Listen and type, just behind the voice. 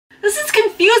This is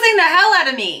confusing the hell out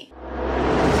of me.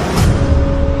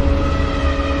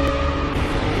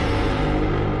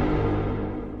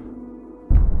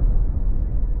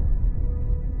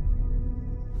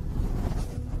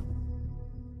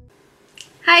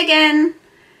 Hi again.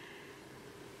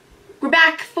 We're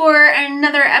back for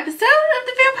another episode of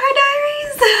the Vampire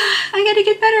Diaries. I gotta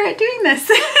get better at doing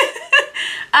this.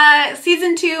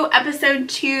 Season 2, episode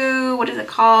 2. What is it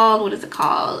called? What is it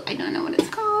called? I don't know what it's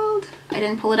called. I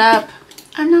didn't pull it up.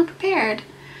 I'm not prepared.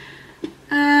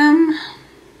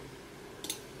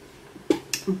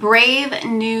 Brave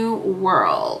New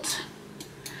World.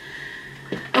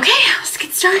 Okay, let's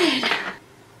get started.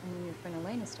 And your friend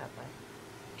Elena stopped by.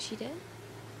 She did?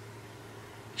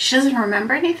 She doesn't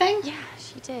remember anything? Yeah,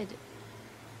 she did.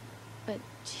 But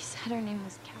she said her name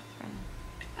was Catherine.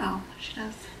 Oh, she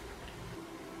does.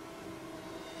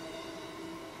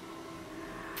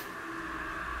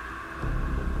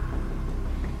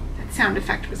 That sound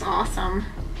effect was awesome.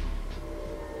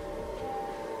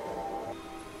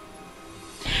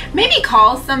 Maybe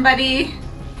call somebody.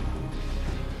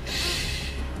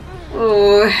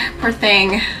 Oh, poor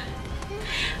thing.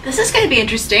 This is going to be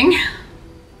interesting.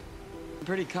 I'm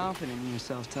pretty confident in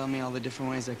yourself, telling me all the different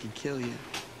ways I could kill you.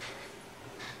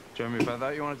 Jeremy, if I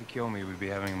thought you wanted to kill me, we'd be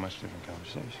having a much different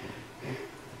conversation.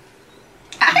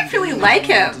 I really like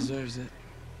him. Deserves it.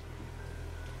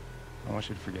 I want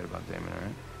you to forget about Damon, all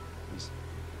right? He's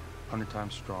 100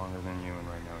 times stronger than you, and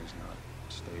right now he's not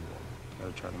stable. You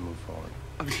gotta try to move forward.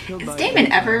 I was killed Is by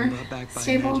Damon a ever brought back by a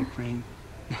stable? magic ring.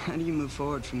 How do you move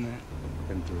forward from that?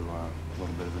 Been through a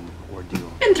little bit of an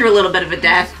ordeal. Been through a little bit of a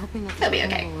death. Hoping that He'll be the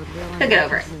okay. Lord will He'll get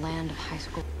over it. the land of high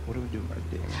school. What do we do about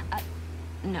Damon?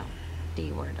 No.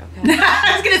 D word, okay?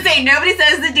 I was gonna say, nobody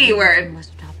says the D word.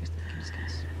 List of topics that we can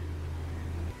discuss.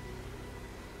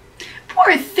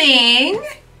 Poor thing.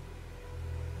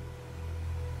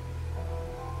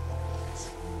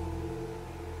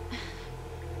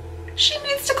 She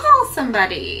needs to call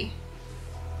somebody.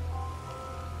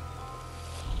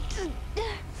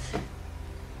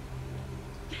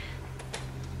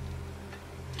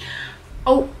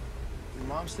 Oh. Your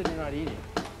mom said you're not eating.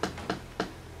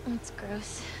 That's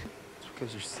gross. It's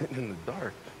because you're sitting in the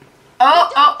dark.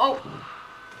 Oh.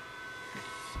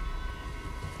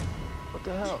 What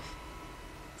the hell?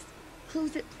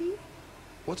 Close it, please.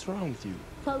 What's wrong with you?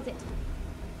 Close it.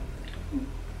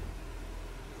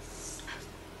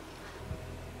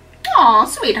 Aw,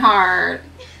 sweetheart.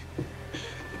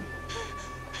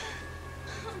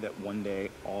 That one day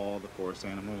all the forest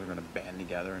animals are gonna band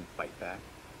together and fight back.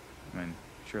 I mean,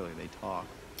 surely they talk.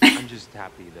 I'm just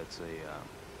happy that's a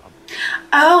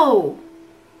Oh,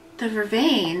 the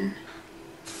vervain.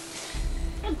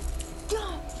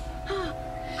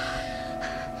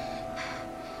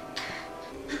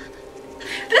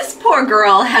 This poor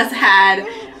girl has had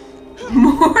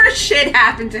more shit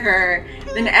happen to her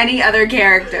than any other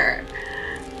character.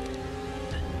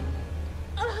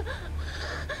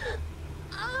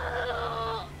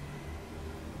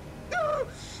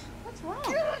 What's wrong?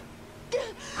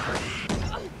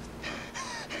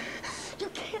 You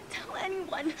can't tell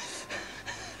anyone.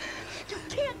 You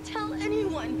can't tell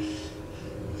anyone.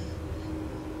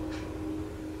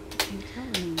 Can't tell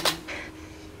anyone.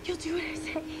 You'll do what I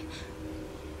say.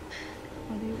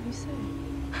 I'll do what you say.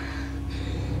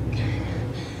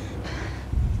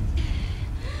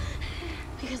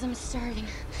 Because I'm starving.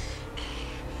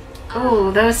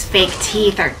 Oh, those fake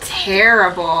teeth are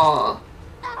terrible.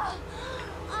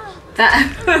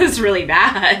 That was really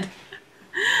bad.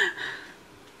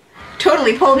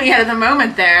 Totally pulled me out of the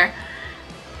moment there.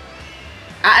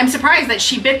 I'm surprised that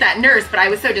she bit that nurse, but I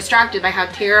was so distracted by how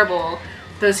terrible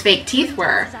those fake teeth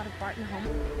were.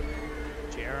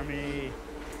 Jeremy,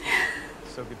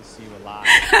 so good to see you alive.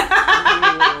 You're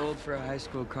a little old for a high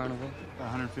school carnival.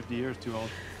 150 years too old.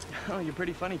 Oh, you're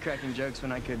pretty funny cracking jokes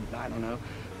when I could, I don't know.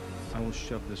 I will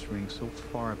shove this ring so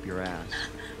far up your ass,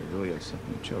 you really have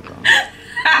something to choke on.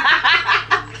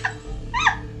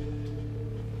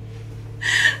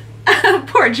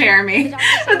 Poor Jeremy.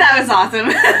 But that was awesome.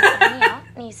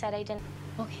 And he said I didn't.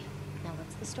 Okay, now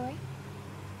what's the story?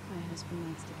 My husband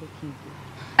likes to get kinky.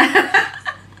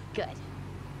 Good.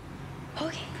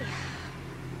 Okay.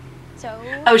 So.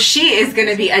 Oh, she is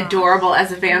gonna be adorable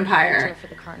as a vampire. For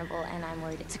the carnival, and I'm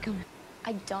worried it's a good.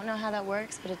 I don't know how that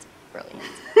works, but it's brilliant.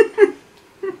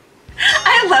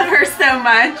 I love her so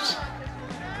much.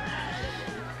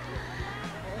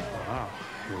 Wow,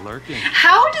 you're lurking.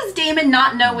 How does Damon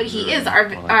not know what he is? Are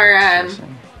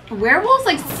werewolves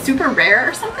like super rare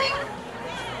or something?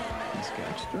 He's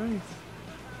got strength.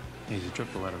 He's a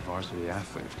triple-letter varsity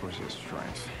athlete. Of course, he has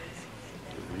strength.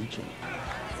 You're reaching.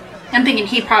 I'm thinking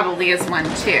he probably is one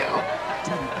too.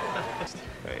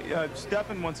 Hey,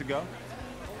 Stefan wants to go.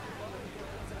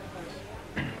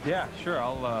 Yeah, sure.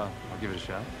 I'll give it a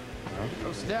shot.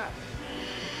 Oh, Steph.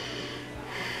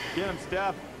 Get him,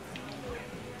 Steph.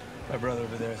 My brother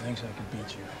over there thinks I could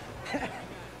beat you.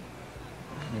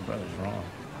 Your brother's wrong.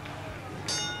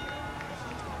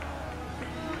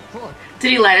 Look,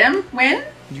 Did he let him win?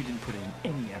 You didn't put in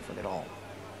any effort at all.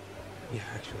 Yeah,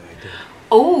 actually, I did.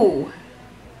 Oh.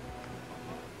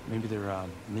 Maybe they're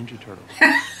Ninja Turtles.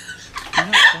 They're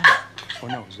not fun. Or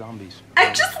no, zombies.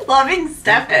 I'm just loving Not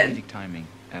Stefan. comedic timing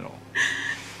at all.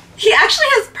 He actually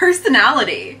has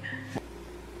personality.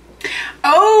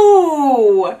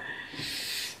 Oh.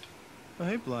 Oh,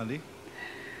 hey, Blondie.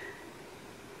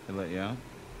 They let you out?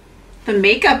 The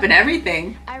makeup and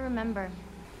everything. I remember.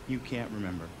 You can't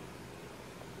remember.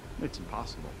 It's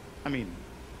impossible. I mean,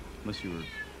 unless you were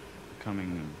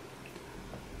coming and...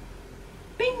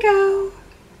 Bingo.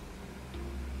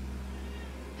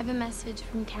 I have a message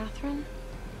from Catherine.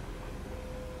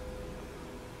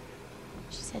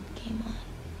 She said game on.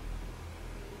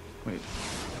 Wait.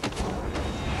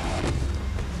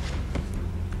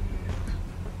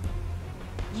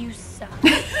 You suck.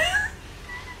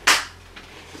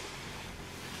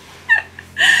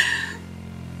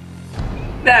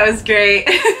 That was great.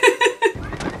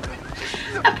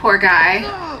 A poor guy.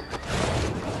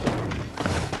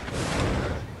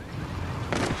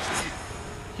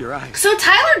 Your eyes. So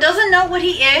Tyler doesn't know what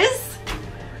he is?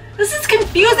 This is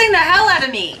confusing the hell out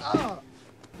of me. Oh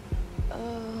no.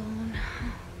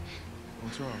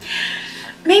 What's wrong?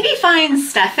 Maybe find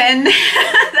Stefan.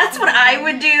 That's what I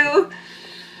would do.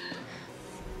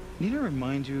 Need to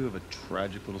remind you of a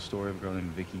tragic little story of a girl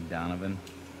named Vicky Donovan.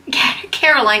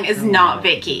 Caroline is not Will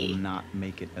Vicky. not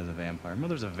make it as a vampire. Her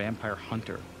mother's a vampire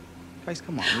hunter. Guys,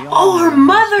 come on. We all Oh, know her vampire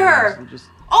mother! stories. We'll just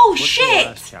Oh, look to the shit!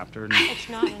 last chapter and... It's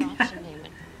not an option, Damon.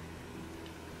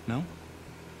 No?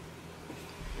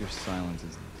 Your silence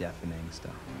is deafening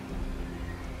stuff.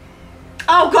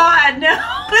 Oh god, no!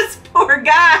 This poor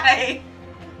guy!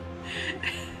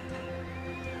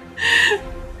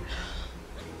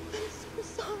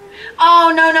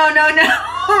 Oh no no no no!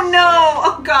 Oh no!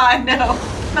 Oh god, no!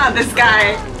 Not this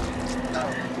guy.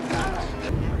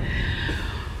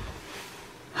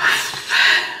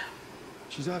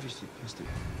 She's obviously pissed at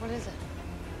you. What is it?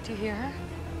 Do you hear her?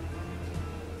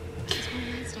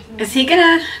 Is he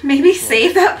gonna maybe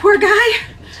save that poor guy?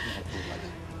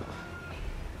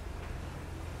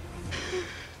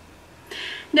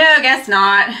 No, guess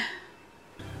not.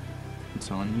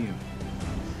 It's on you.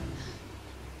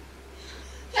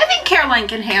 I think Caroline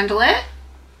can handle it.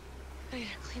 I gotta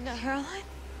clean that hairline.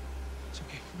 It's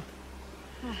okay,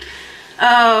 come on.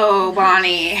 Oh,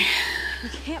 Bonnie. You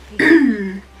can't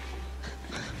be.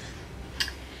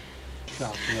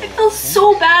 Stop, I feel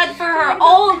so bad for her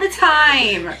all the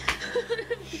time.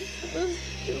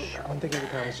 One thing at a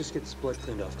time. Let's just get this blood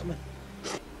cleaned off. Come on.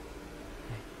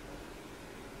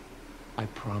 I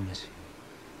promise you,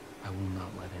 I will not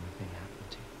let anything happen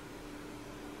to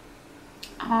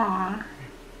you. Aw.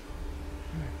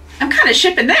 I'm kind of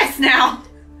shipping this now.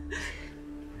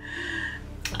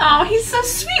 Oh, he's so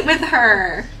sweet with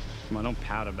her. Come on, don't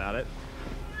pout about it.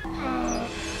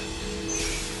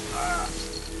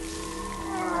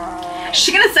 Is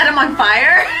she gonna set him on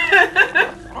fire?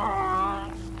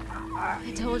 I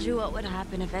told you what would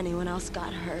happen if anyone else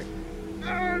got hurt.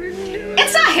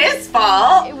 It's not his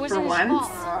fault, It for wasn't his once.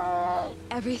 fault.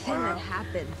 Everything that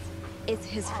happens, it's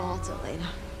his fault, Elena.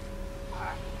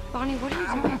 Bonnie, what are you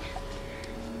doing?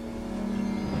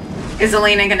 Is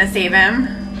Elena gonna save him?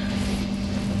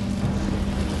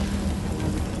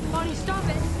 Bonnie, stop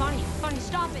it! Bonnie,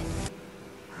 stop it!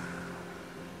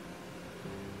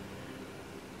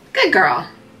 Good girl.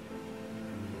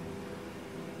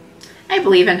 I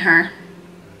believe in her.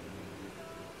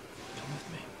 Come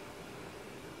with me.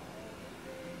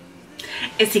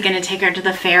 Is he gonna take her to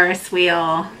the Ferris wheel?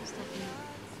 What are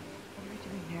we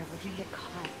doing here? We're gonna get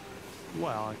caught.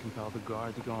 Well, I compelled the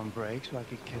guard to go on break so I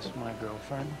could kiss my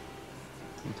girlfriend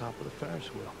on top of the Ferris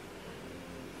wheel.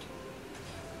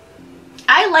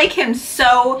 I like him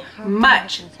so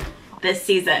much this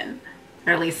season.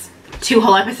 Or at least 2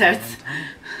 whole episodes.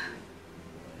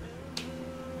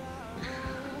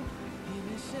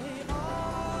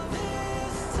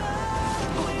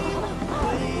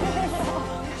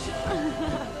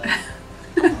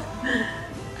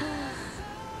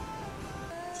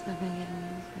 It's not gonna get any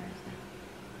easier, is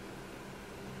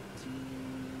it?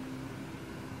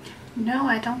 No,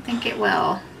 I don't think it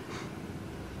will.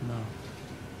 No,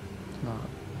 it's not.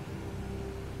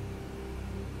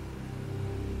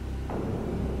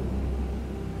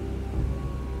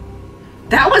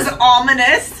 was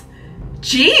ominous.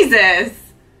 Jesus.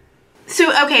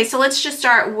 So, okay, so let's just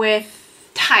start with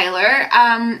Tyler.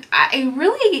 I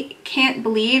really can't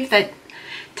believe that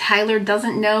Tyler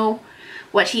doesn't know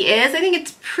what he is. I think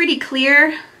it's pretty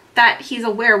clear that he's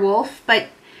a werewolf, but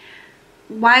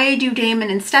why do Damon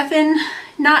and Stefan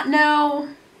not know?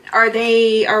 Are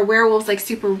werewolves like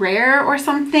super rare or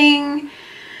something?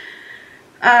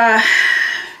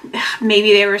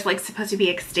 Maybe they were like supposed to be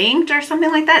extinct or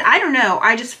something like that. I don't know.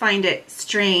 I just find it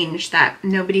strange that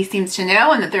nobody seems to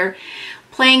know and that they're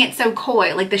playing it so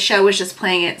coy. Like the show was just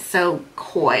playing it so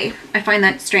coy. I find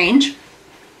that strange.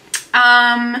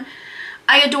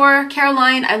 I adore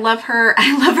Caroline. I love her.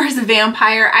 I love her as a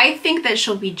vampire. I think that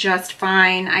she'll be just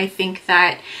fine. I think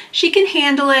that she can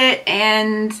handle it,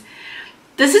 and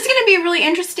this is going to be a really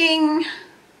interesting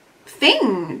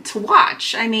thing to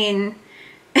watch. I mean,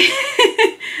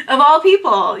 of all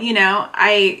people, you know,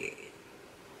 I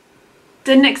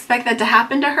didn't expect that to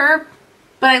happen to her,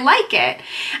 but I like it.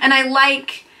 And I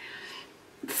like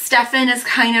Stefan as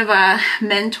kind of a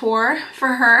mentor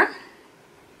for her.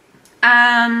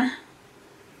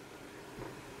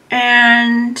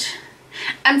 And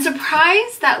I'm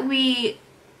surprised that we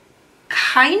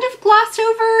kind of glossed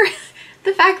over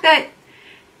the fact that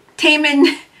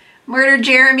Damon murdered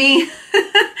Jeremy.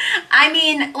 I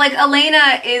mean, like,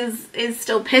 Elena is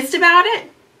still pissed about it,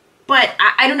 but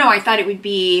I don't know. I thought it would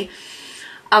be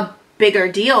a bigger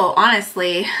deal,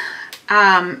 honestly.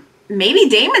 Maybe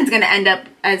Damon's gonna end up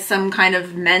as some kind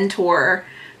of mentor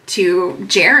to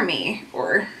Jeremy,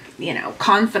 or, you know,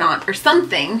 confidant or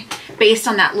something based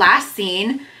on that last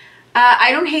scene.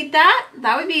 I don't hate that.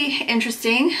 That would be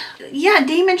interesting. Yeah,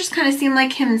 Damon just kind of seemed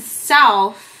like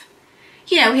himself,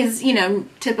 you know, his, you know,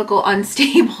 typical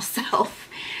unstable self,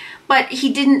 but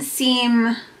he didn't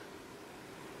seem,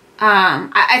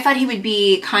 I thought he would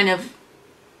be kind of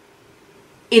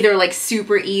either like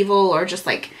super evil or just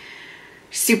like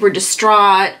super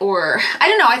distraught, or I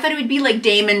don't know. I thought it would be like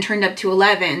Damon turned up to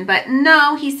 11, but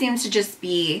no, he seems to just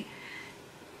be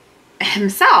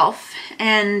himself,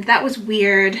 and that was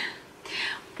weird.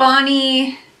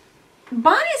 Bonnie's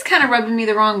kind of rubbing me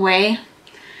the wrong way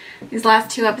these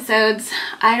last 2 episodes.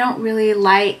 I don't really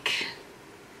like,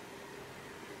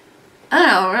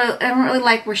 I don't really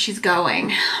like where she's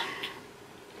going,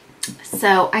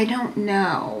 so I don't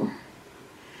know.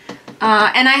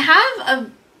 And I have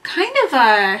a kind of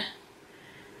a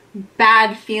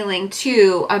bad feeling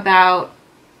too about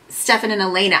Stefan and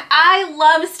Elena. I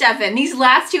love Stefan. These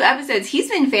last 2 episodes, he's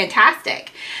been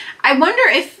fantastic. I wonder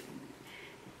if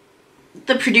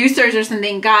the producers or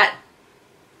something got,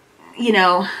 you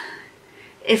know,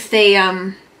 if they, I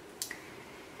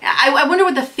wonder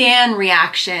what the fan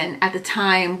reaction at the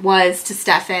time was to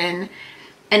Stefan,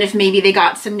 and if maybe they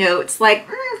got some notes like,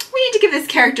 we need to give this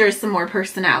character some more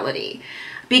personality.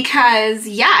 Because,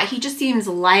 yeah, he just seems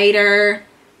lighter,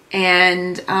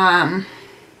 and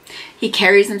he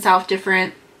carries himself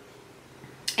different,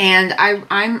 and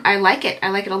I like it. I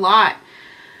like it a lot.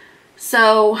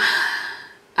 So,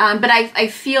 but I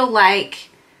feel like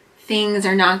things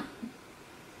are not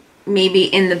maybe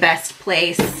in the best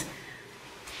place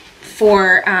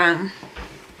for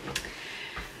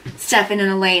Stefan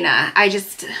and Elena. I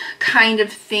just kind of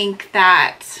think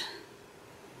that,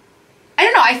 I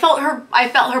don't know, I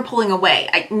felt her pulling away.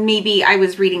 Maybe I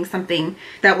was reading something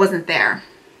that wasn't there,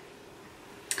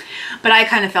 but I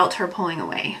kind of felt her pulling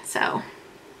away. So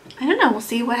I don't know, we'll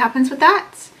see what happens with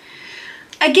that.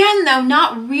 Again though,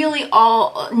 not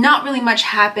really much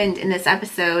happened in this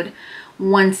episode.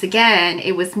 Once again,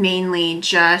 it was mainly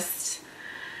just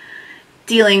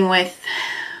dealing with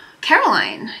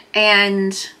Caroline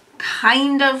and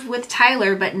kind of with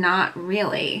Tyler, but not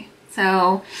really.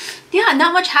 So yeah,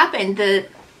 not much happened. The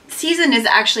season is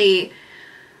actually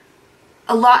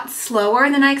a lot slower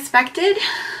than I expected.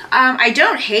 I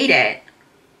don't hate it,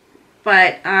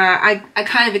 but I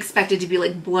kind of expected to be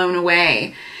like blown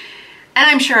away, and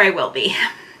I'm sure I will be.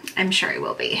 I'm sure I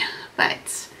will be.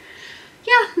 But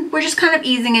yeah, we're just kind of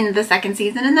easing into the second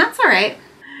season, and that's all right.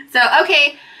 So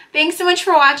okay, thanks so much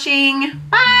for watching.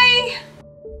 Bye.